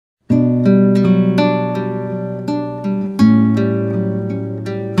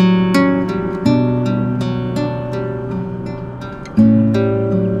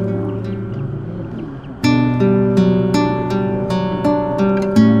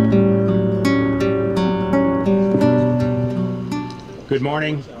Good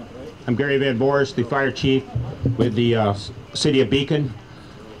morning. I'm Gary Van Boris, the fire chief with the City of Beacon.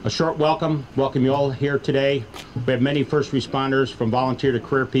 A short welcome you all here today. We have many first responders from volunteer to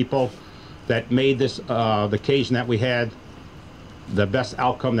career people that made this the occasion that we had the best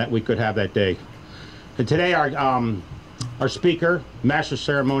outcome that we could have that day. And today our speaker, master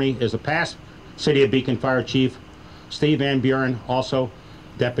ceremony, is a past City of Beacon fire chief, Steve Van Buren, also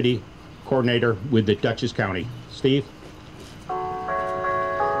deputy coordinator with the Dutchess County. Steve.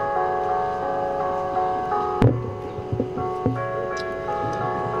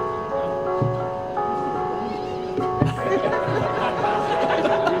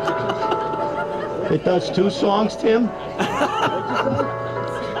 It does 2 songs, Tim?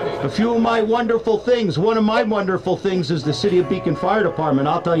 A few of my wonderful things. One of my wonderful things is the City of Beacon Fire Department,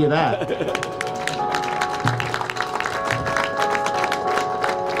 I'll tell you that.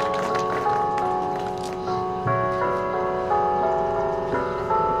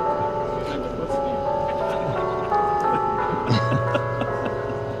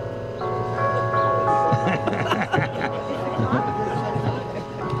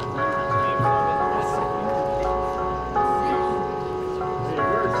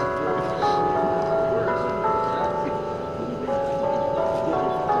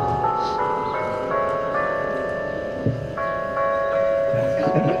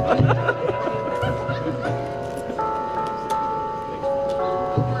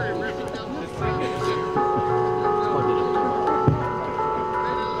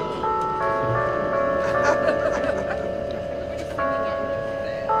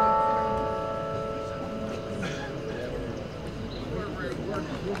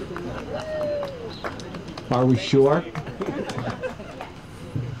 Are we sure?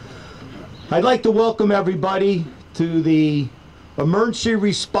 I'd like to welcome everybody to the Emergency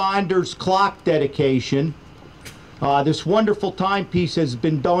Responders Clock dedication. This wonderful timepiece has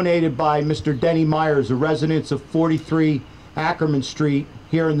been donated by Mr. Denny Myers, a resident of 43 Ackerman Street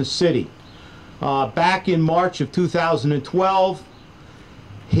here in the city. Back in March of 2012,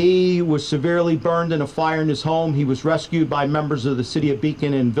 he was severely burned in a fire in his home. He was rescued by members of the City of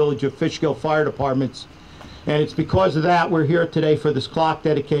Beacon and Village of Fishkill Fire Departments. And it's because of that we're here today for this clock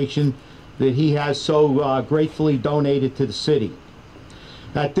dedication that he has so gratefully donated to the city.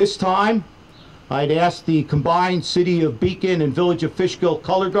 At this time, I'd ask the combined City of Beacon and Village of Fishkill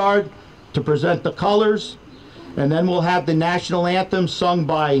Color Guard to present the colors, and then we'll have the national anthem sung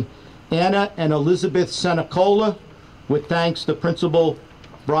by Anna and Elizabeth Senecola, with thanks to Principal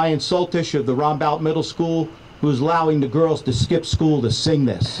Brian Soltish of the Rombout Middle School, who's allowing the girls to skip school to sing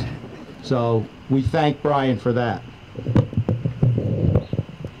this. So we thank Brian for that.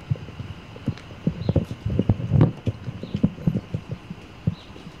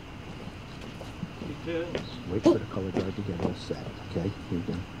 Wait for the color guard to get all set. Okay, here we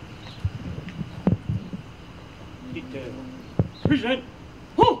go. Present.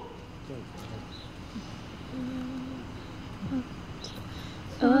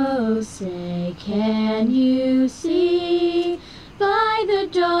 Oh, say, can you see by the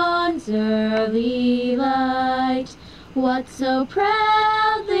dawn's early light what so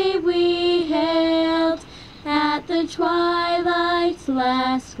proudly we hailed at the twilight's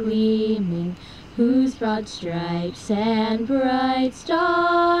last gleaming, whose broad stripes and bright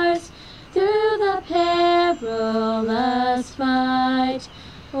stars through the perilous fight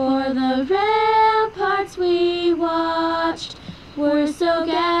o'er the ramparts we watched were so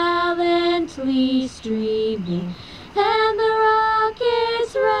gallantly streaming, and the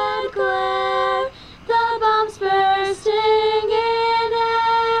rocket's red glare, the bombs bursting in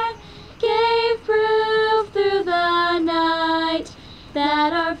air, gave proof through the night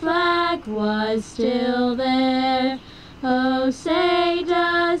that our flag was still there. Oh, say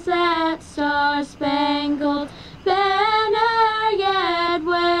does that star-spangled banner yet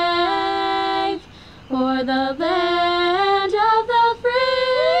wave o'er the land of the free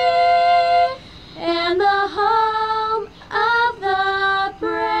and the home of the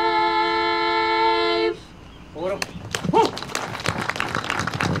brave?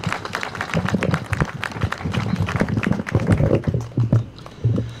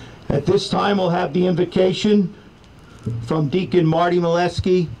 At this time, we'll have the invocation from Deacon Marty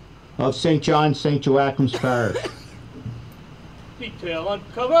Molesky of St. John, St. Joachim's Parish. Detail on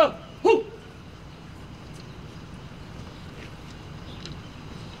cover. Whoo!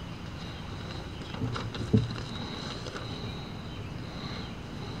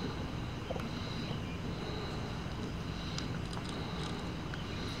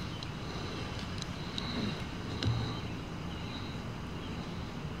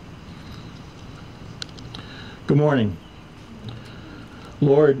 Good morning.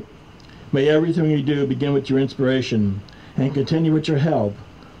 Lord, may everything we do begin with your inspiration and continue with your help,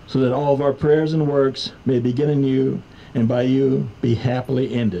 so that all of our prayers and works may begin in you and by you be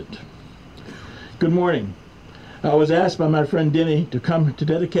happily ended. Good morning. I was asked by my friend Denny to come to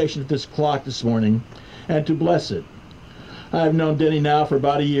dedication of this clock this morning and to bless it. I have known Denny now for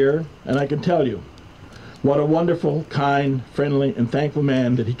about a year, and I can tell you what a wonderful, kind, friendly, and thankful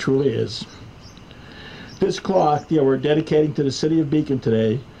man that he truly is. This clock that we're dedicating to the city of Beacon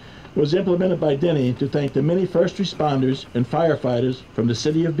today was implemented by Denny to thank the many first responders and firefighters from the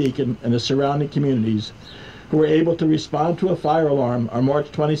city of Beacon and the surrounding communities who were able to respond to a fire alarm on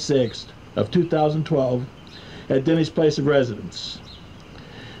March 26th of 2012 at Denny's place of residence.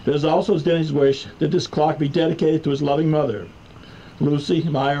 It is also Denny's wish that this clock be dedicated to his loving mother, Lucy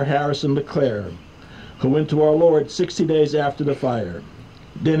Meyer Harrison LeClaire, who went to our Lord 60 days after the fire.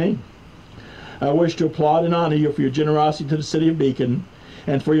 Denny, I wish to applaud and honor you for your generosity to the city of Beacon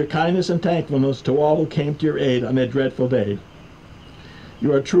and for your kindness and thankfulness to all who came to your aid on that dreadful day.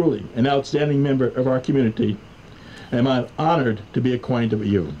 You are truly an outstanding member of our community, and I'm honored to be acquainted with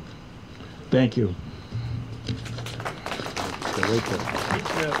you. Thank you.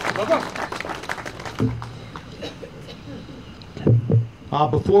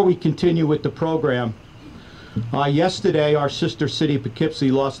 Before we continue with the program, yesterday our sister city of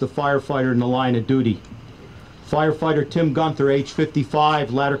Poughkeepsie lost a firefighter in the line of duty. Firefighter Tim Gunther, age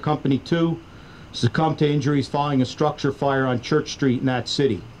 55, Ladder Company 2, succumbed to injuries following a structure fire on Church Street in that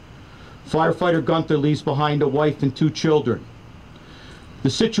city. Firefighter Gunther leaves behind a wife and 2 children. The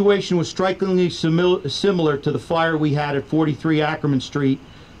situation was strikingly similar to the fire we had at 43 Ackerman Street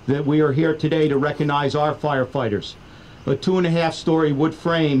that we are here today to recognize our firefighters. A 2.5-story wood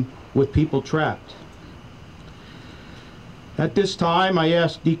frame with people trapped. At this time, I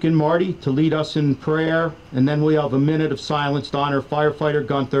ask Deacon Marty to lead us in prayer, and then we have a minute of silence to honor firefighter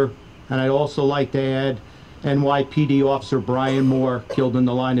Gunther, and I'd also like to add NYPD Officer Brian Moore, killed in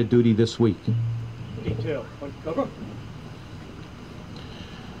the line of duty this week. Detail. Cover.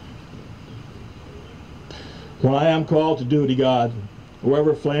 When I am called to duty, God,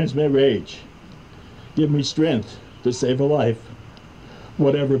 wherever flames may rage, give me strength to save a life,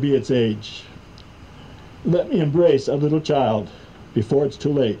 whatever be its age. Let me embrace a little child before it's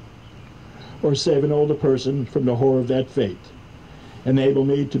too late, or save an older person from the horror of that fate. Enable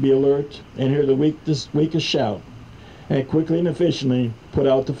me to be alert and hear the weakest shout, and quickly and efficiently put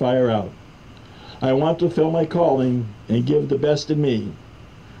out the fire out. I want to fulfill my calling and give the best in me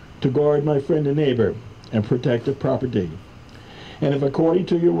to guard my friend and neighbor and protect the property. And if according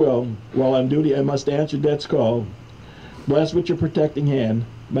to your will, while on duty I must answer death's call, bless with your protecting hand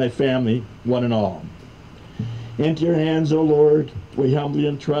my family, one and all. Into your hands, O Lord, we humbly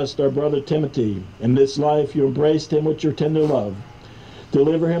entrust our brother Timothy. In this life you embraced him with your tender love.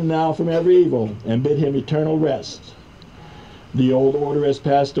 Deliver him now from every evil and bid him eternal rest. The old order has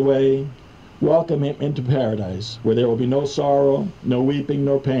passed away. Welcome him into paradise, where there will be no sorrow, no weeping,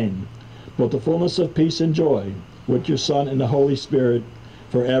 nor pain, but the fullness of peace and joy with your Son and the Holy Spirit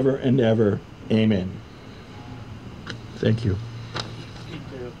forever and ever. Amen. Thank you.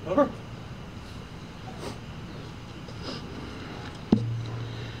 Detail. Cover.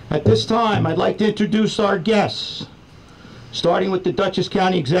 At this time, I'd like to introduce our guests, starting with the Dutchess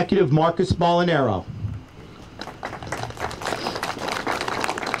County Executive Marcus Molinaro.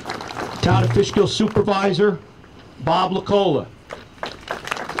 Town of Fishkill Supervisor Bob Lacola.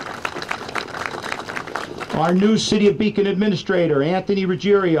 Our new City of Beacon Administrator Anthony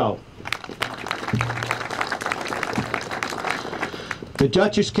Ruggiero. The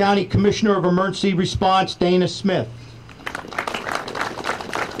Dutchess County Commissioner of Emergency Response Dana Smith.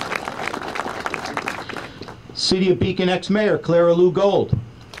 City of Beacon ex-mayor Clara Lou Gold.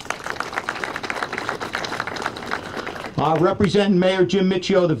 Representing Mayor Jim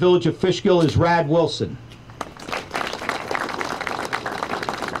Michio, the Village of Fishkill, is Rad Wilson.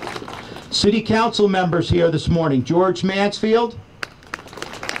 City Council members here this morning: George Mansfield,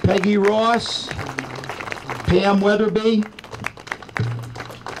 Peggy Ross, Pam Weatherby,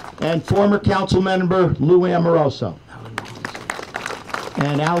 and former council member Lou Amoroso.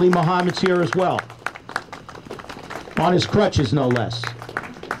 And Ali Muhammad's here as well, on his crutches no less.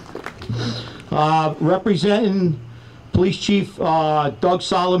 Representing Police Chief Doug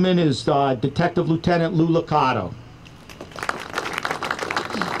Solomon is Detective Lieutenant Lou Liccato.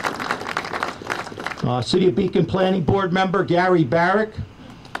 City of Beacon Planning Board member Gary Barrick.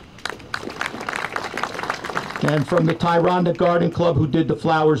 And from the Tyranda Garden Club, who did the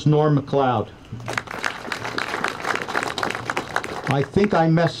flowers, Norm McLeod. I think I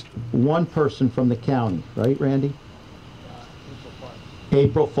missed one person from the county, right, Randy?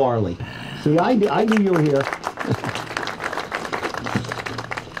 April Farley. See, I knew you were here.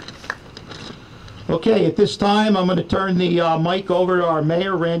 Okay, at this time, I'm going to turn the mic over to our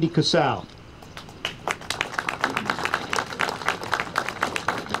mayor, Randy Casal.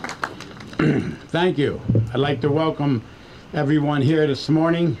 Thank you. I'd like to welcome everyone here this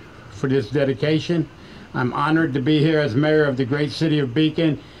morning for this dedication. I'm honored to be here as mayor of the great city of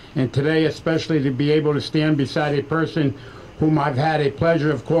Beacon, and today especially to be able to stand beside a person whom I've had a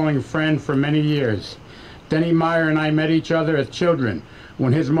pleasure of calling a friend for many years. Denny Meyer and I met each other as children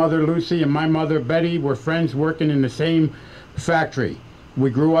when his mother Lucy and my mother Betty were friends working in the same factory. We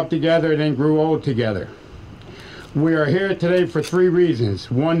grew up together and then grew old together. We are here today for 3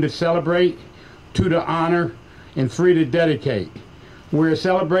 reasons. 1, to celebrate, 2, to honor, and 3, to dedicate. We're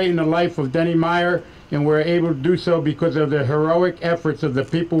celebrating the life of Denny Meyer, and we're able to do so because of the heroic efforts of the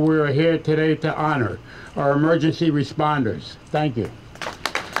people we are here today to honor, our emergency responders. Thank you.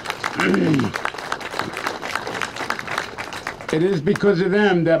 It is because of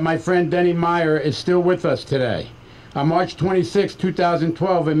them that my friend Denny Meyer is still with us today. On March 26,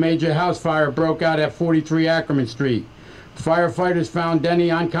 2012, a major house fire broke out at 43 Ackerman Street. Firefighters found Denny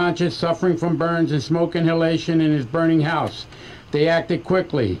unconscious, suffering from burns and smoke inhalation in his burning house. They acted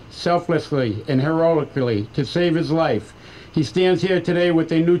quickly, selflessly, and heroically to save his life. He stands here today with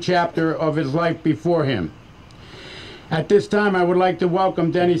a new chapter of his life before him. At this time, I would like to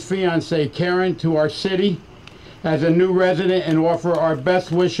welcome Denny's fiancée, Karen, to our city as a new resident and offer our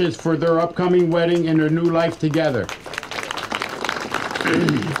best wishes for their upcoming wedding and their new life together.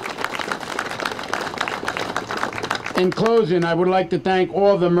 In closing, I would like to thank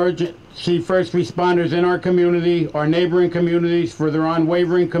all the emergency first responders in our community, our neighboring communities, for their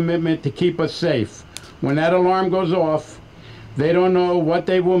unwavering commitment to keep us safe. When that alarm goes off, they don't know what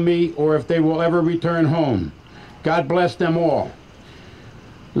they will meet or if they will ever return home. God bless them all.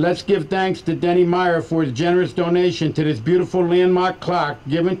 Let's give thanks to Denny Meyer for his generous donation to this beautiful landmark clock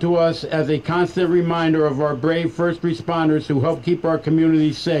given to us as a constant reminder of our brave first responders who help keep our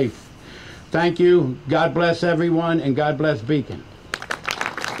communities safe. Thank you. God bless everyone, and God bless Beacon.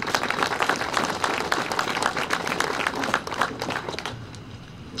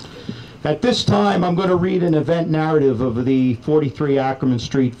 At this time, I'm going to read an event narrative of the 43 Ackerman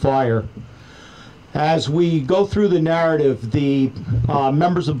Street fire. As we go through the narrative, the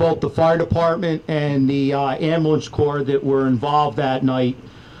members of both the fire department and the ambulance corps that were involved that night,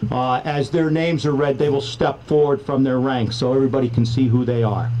 as their names are read, they will step forward from their ranks so everybody can see who they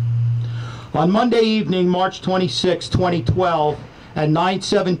are. On Monday evening, March 26, 2012, at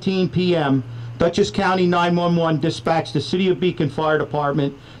 9:17 p.m., Dutchess County 911 dispatched the City of Beacon Fire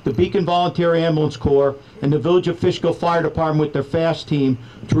Department, the Beacon Volunteer Ambulance Corps, and the Village of Fishkill Fire Department with their FAST team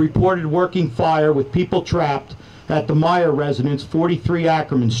to reported working fire with people trapped at the Meyer residence, 43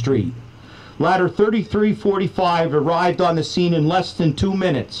 Ackerman Street. Ladder 3345 arrived on the scene in less than 2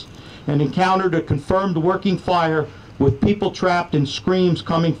 minutes and encountered a confirmed working fire with people trapped and screams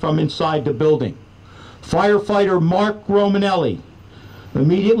coming from inside the building. Firefighter Mark Romanelli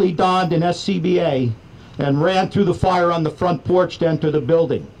immediately donned an SCBA and ran through the fire on the front porch to enter the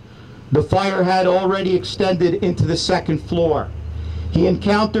building. The fire had already extended into the 2nd floor. He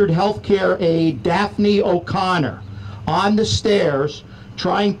encountered healthcare aide Daphne O'Connor on the stairs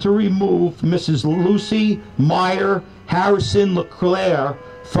trying to remove Mrs. Lucy Meyer Harrison LeClaire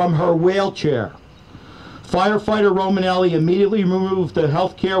from her wheelchair. Firefighter Romanelli immediately removed the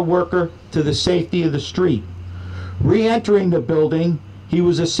healthcare worker to the safety of the street. Re-entering the building, he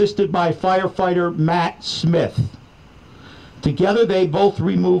was assisted by firefighter Matt Smith. Together they both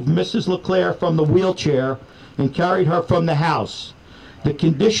removed Mrs. LeClaire from the wheelchair and carried her from the house. The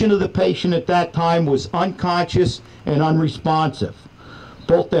condition of the patient at that time was unconscious and unresponsive.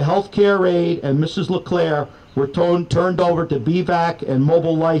 Both the healthcare aide and Mrs. LeClaire were turned over to BVAC and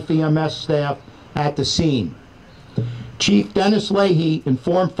Mobile Life EMS staff at the scene. Chief Dennis Leahy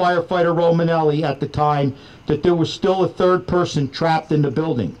informed firefighter Romanelli at the time that there was still a 3rd person trapped in the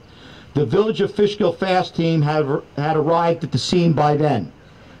building. The Village of Fishkill FAST team had arrived at the scene by then.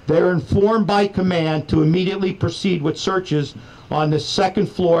 They were informed by command to immediately proceed with searches on the 2nd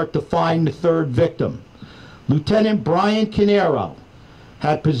floor to find the 3rd victim. Lieutenant Brian Canero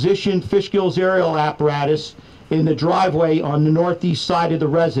had positioned Fishkill's aerial apparatus in the driveway on the northeast side of the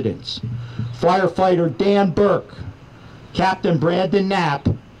residence. Firefighter Dan Burke, Captain Brandon Knapp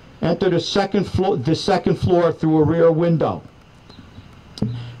entered the second floor through a rear window.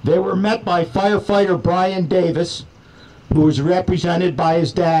 They were met by firefighter Brian Davis, who was represented by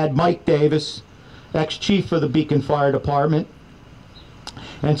his dad, Mike Davis, ex-chief of the Beacon Fire Department,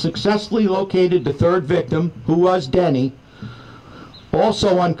 and successfully located the 3rd victim, who was Denny,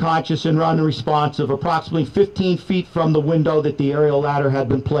 also unconscious and unresponsive, approximately 15 feet from the window that the aerial ladder had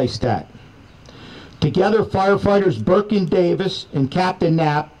been placed at. Together, firefighters Birkin Davis and Captain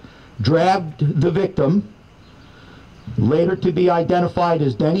Knapp dragged the victim, later to be identified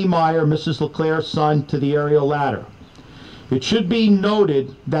as Denny Meyer, Mrs. LeClaire's son, to the aerial ladder. It should be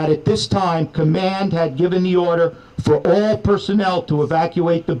noted that at this time, command had given the order for all personnel to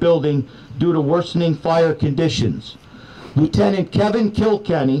evacuate the building due to worsening fire conditions. Lieutenant Kevin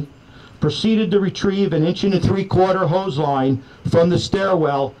Kilkenny proceeded to retrieve an 1 3/4 hose line from the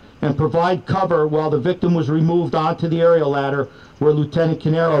stairwell and provide cover while the victim was removed onto the aerial ladder, where Lieutenant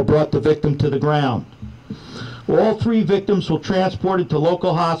Canero brought the victim to the ground. All 3 victims were transported to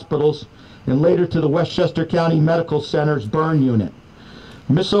local hospitals and later to the Westchester County Medical Center's burn unit.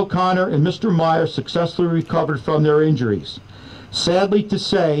 Miss O'Connor and Mr. Meyer successfully recovered from their injuries. Sadly to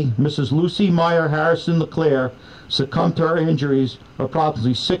say, Mrs. Lucy Meyer Harrison LeClaire succumbed to her injuries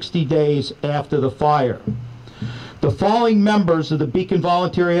approximately 60 days after the fire. The following members of the Beacon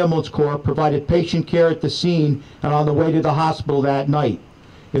Volunteer Ambulance Corps provided patient care at the scene and on the way to the hospital that night.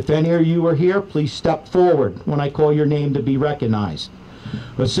 If any of you are here, please step forward when I call your name to be recognized.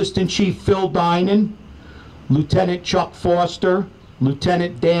 Assistant Chief Phil Dinan, Lieutenant Chuck Foster,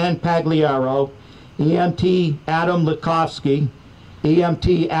 Lieutenant Dan Pagliaro, EMT Adam Likovsky,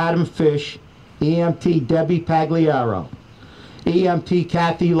 EMT Adam Fish, EMT Debbie Pagliaro, EMT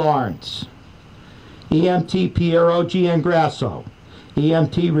Kathy Lawrence, EMT Piero Giangrasso,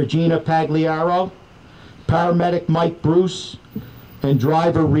 EMT Regina Pagliaro, paramedic Mike Bruce, and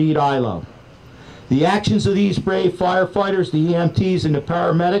driver Reed Ilo. The actions of these brave firefighters, the EMTs, and the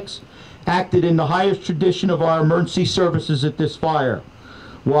paramedics acted in the highest tradition of our emergency services at this fire.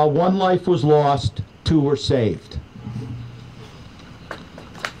 While 1 life was lost, 2 were saved.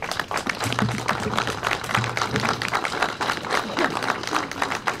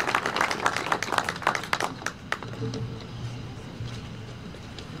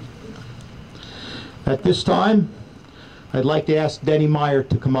 At this time, I'd like to ask Denny Meyer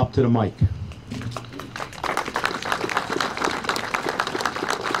to come up to the mic.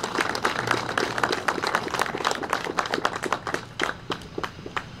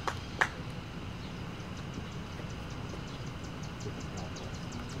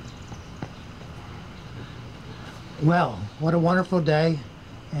 Well, what a wonderful day,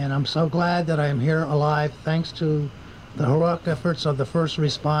 and I'm so glad that I'm here alive thanks to the heroic efforts of the first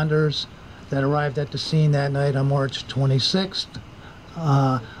responders that arrived at the scene that night on March 26th.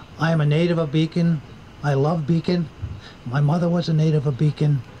 I am a native of Beacon. I love Beacon. My mother was a native of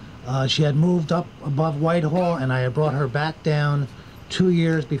Beacon. She had moved up above Whitehall, and I had brought her back down 2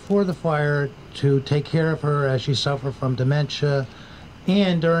 years before the fire to take care of her as she suffered from dementia,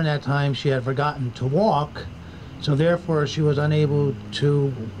 and during that time she had forgotten to walk, so therefore she was unable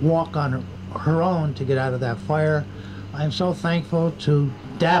to walk on her own to get out of that fire. I am so thankful to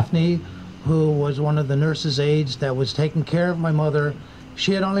Daphne, who was one of the nurse's aides that was taking care of my mother.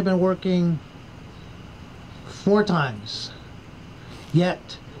 She had only been working 4 times,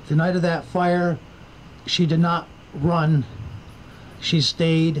 yet the night of that fire she did not run. She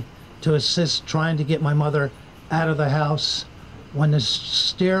stayed to assist trying to get my mother out of the house. When the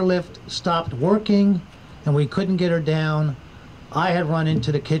stair lift stopped working and we couldn't get her down, I had run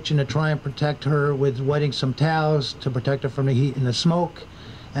into the kitchen to try and protect her with wetting some towels to protect her from the heat and the smoke.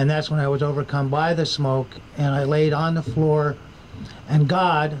 And that's when I was overcome by the smoke, and I laid on the floor, and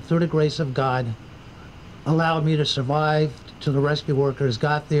God, through the grace of God, allowed me to survive till the rescue workers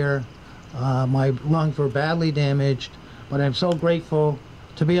got there. My lungs were badly damaged, but I'm so grateful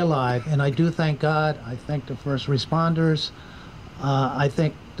to be alive, and I do thank God. I thank the first responders. I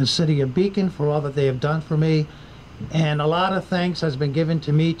thank the city of Beacon for all that they have done for me, and a lot of thanks has been given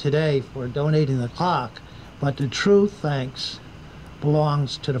to me today for donating the clock, but the true thanks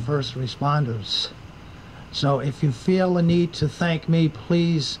belongs to the first responders. So if you feel a need to thank me,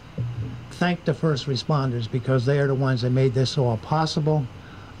 please thank the first responders, because they are the ones that made this all possible.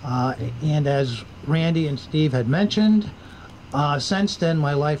 And as Randy and Steve had mentioned, since then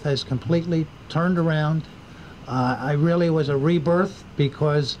my life has completely turned around. I really was a rebirth,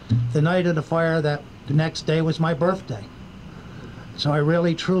 because the night of the fire, that the next day was my birthday. So I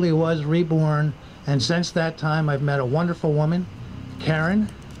really truly was reborn, and since that time I've met a wonderful woman, Karen,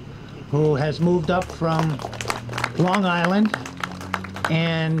 who has moved up from Long Island,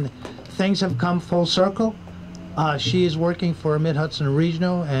 and things have come full circle. She is working for Mid-Hudson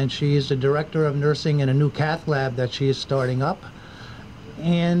Regional, and she is the director of nursing in a new cath lab that she is starting up.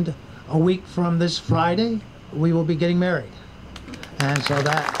 And a week from this Friday, we will be getting married. And so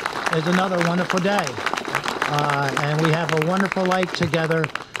that is another wonderful day. and we have a wonderful life together.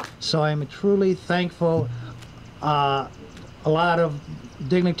 So I'm truly thankful. A lot of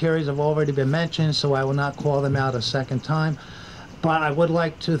dignitaries have already been mentioned, so I will not call them out a second time. But I would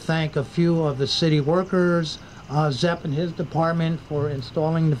like to thank a few of the city workers, Zepp and his department for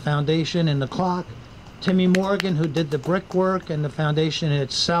installing the foundation and the clock, Timmy Morgan, who did the brickwork and the foundation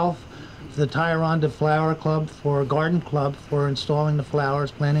itself, the Tyrone Flower Club for Garden Club for installing the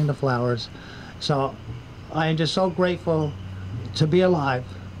flowers, planting the flowers. So I am just so grateful to be alive,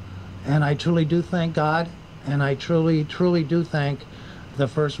 and I truly do thank God, and I truly, truly do thank the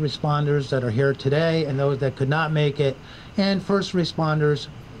first responders that are here today and those that could not make it, and first responders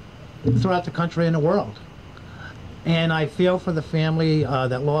throughout the country and the world. And I feel for the family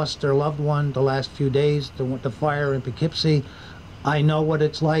that lost their loved one the last few days, the fire in Poughkeepsie. I know what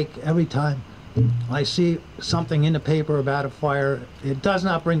it's like every time I see something in the paper about a fire. It does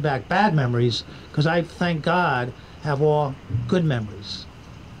not bring back bad memories, because I, thank God, have all good memories.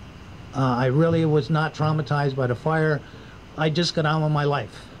 I really was not traumatized by the fire. I just got on with my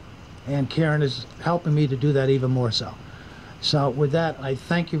life, and Karen is helping me to do that even more so. So with that, I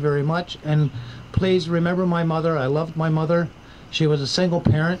thank you very much, and please remember my mother. I loved my mother. She was a single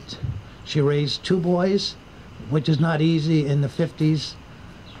parent. She raised 2 boys, which is not easy in the 50s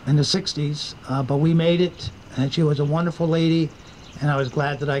and the 60s, but we made it, and she was a wonderful lady, and I was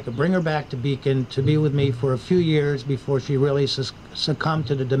glad that I could bring her back to Beacon to be with me for a few years before she really succumbed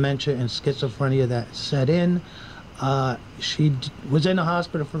to the dementia and schizophrenia that set in. She was in the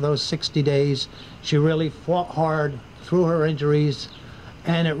hospital for those 60 days. She really fought hard through her injuries,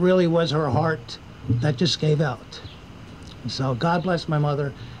 and it really was her heart that just gave out. So God bless my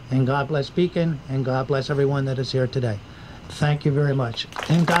mother, and God bless Beacon, and God bless everyone that is here today. Thank you very much.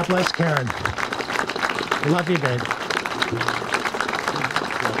 And God bless Karen. Love you, babe.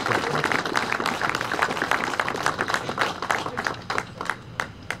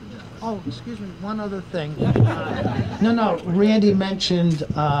 Oh, excuse me, one other thing. No, Randy mentioned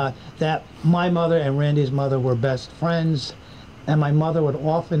that my mother and Randy's mother were best friends, and my mother would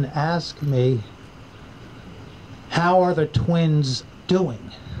often ask me, how are the twins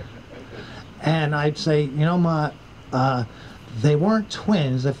doing? And I'd say, you know, Ma, they weren't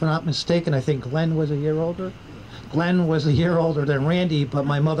twins. If I'm not mistaken, I think Glenn was a year older. Glenn was a year older than Randy, but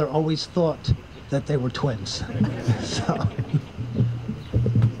my mother always thought that they were twins. So.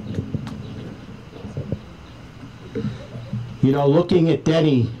 You know, looking at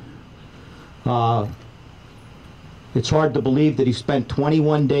Denny, it's hard to believe that he spent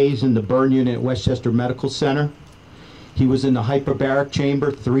 21 days in the burn unit at Westchester Medical Center. He was in the hyperbaric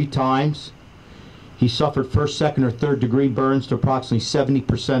chamber 3 times. He suffered first, second, or third degree burns to approximately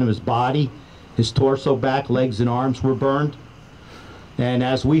 70% of his body. His torso, back, legs, and arms were burned. And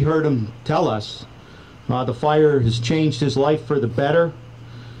as we heard him tell us, the fire has changed his life for the better.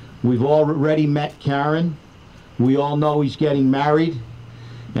 We've already met Karen. We all know he's getting married,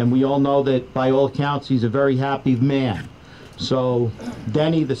 and we all know that by all accounts he's a very happy man. So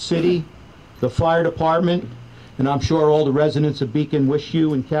Denny, the city, the fire department, and I'm sure all the residents of Beacon wish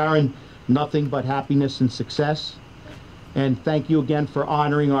you and Karen nothing but happiness and success. And thank you again for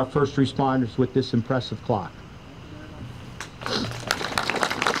honoring our first responders with this impressive clock.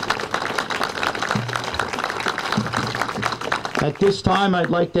 At this time, I'd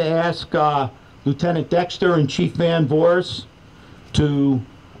like to ask Lieutenant Dexter and Chief Van Voors to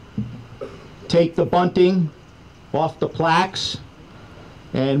take the bunting off the plaques,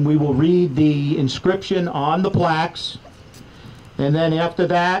 and we will read the inscription on the plaques, and then after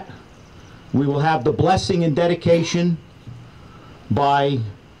that we will have the blessing and dedication by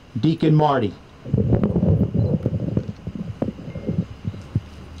Deacon Marty.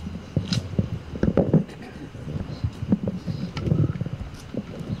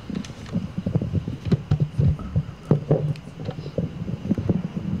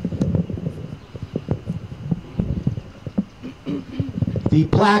 The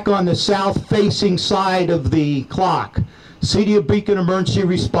plaque on the south-facing side of the clock, City of Beacon Emergency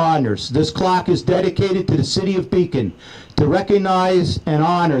Responders. This clock is dedicated to the City of Beacon to recognize and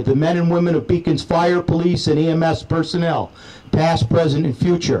honor the men and women of Beacon's fire, police, and EMS personnel, past, present, and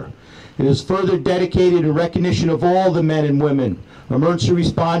future. It is further dedicated in recognition of all the men and women, emergency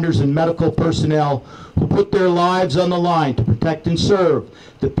responders, and medical personnel who put their lives on the line to protect and serve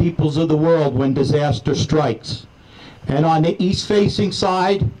the peoples of the world when disaster strikes. And on the east-facing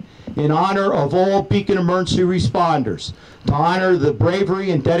side, in honor of all Beacon emergency responders, to honor the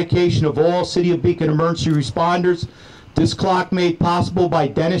bravery and dedication of all City of Beacon emergency responders, this clock made possible by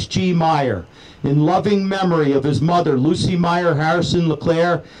Dennis G. Meyer in loving memory of his mother, Lucy Meyer Harrison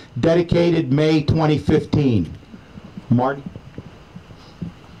LeClaire, dedicated May 2015. Marty?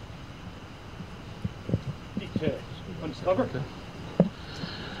 Details. Uncover.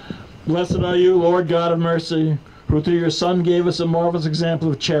 Blessed are you, Lord God of mercy, who through your Son gave us a marvelous example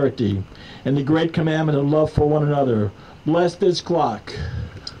of charity and the great commandment of love for one another. Bless this clock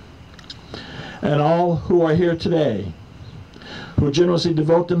and all who are here today, who generously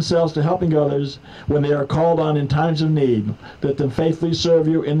devote themselves to helping others when they are called on in times of need. Let them faithfully serve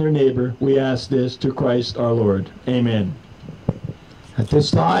you and their neighbor. We ask this through Christ our Lord. Amen. At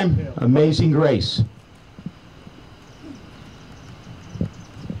this time, Amazing Grace.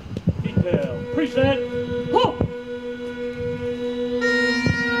 Detail. Preset. Ho!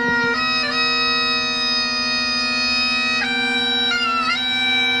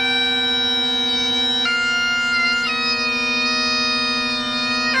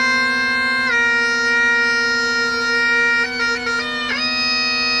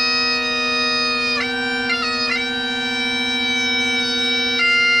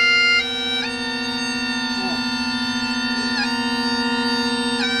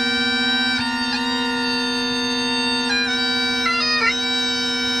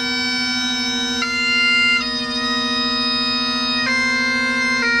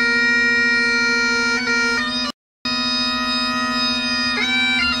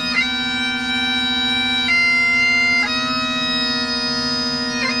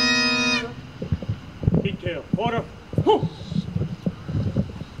 Detail. Order. Ho!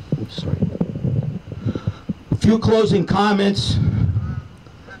 Oops, sorry. A few closing comments.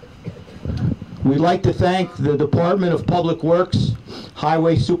 We'd like to thank the Department of Public Works,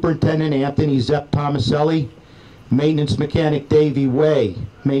 Highway Superintendent Anthony Zepp Tomaselli, Maintenance Mechanic Davey Way,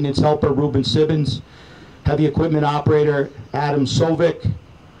 Maintenance Helper Ruben Sibbons, Heavy Equipment Operator Adam Sovic,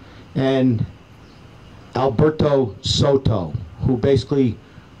 and Alberto Soto, who basically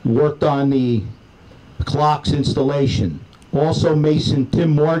worked on the clocks installation. Also Mason Tim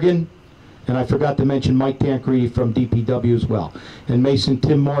Morgan, and I forgot to mention Mike Tancredi from DPW as well. And Mason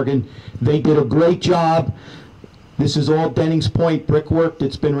Tim Morgan, they did a great job. This is all Dennings Point brickwork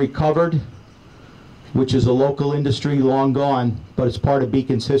that's been recovered, which is a local industry long gone, but it's part of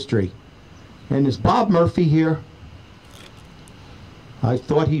Beacon's history. And is Bob Murphy here? I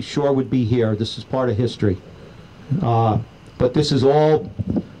thought he sure would be here. This is part of history. But this is all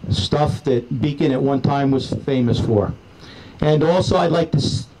stuff that Beacon at one time was famous for. And also I'd like to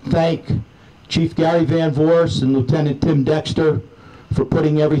thank Chief Gary Van Voorst and Lieutenant Tim Dexter for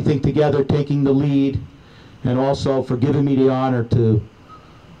putting everything together, taking the lead, and also for giving me the honor to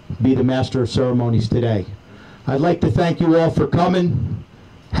be the Master of Ceremonies today. I'd like to thank you all for coming.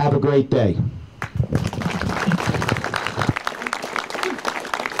 Have a great day.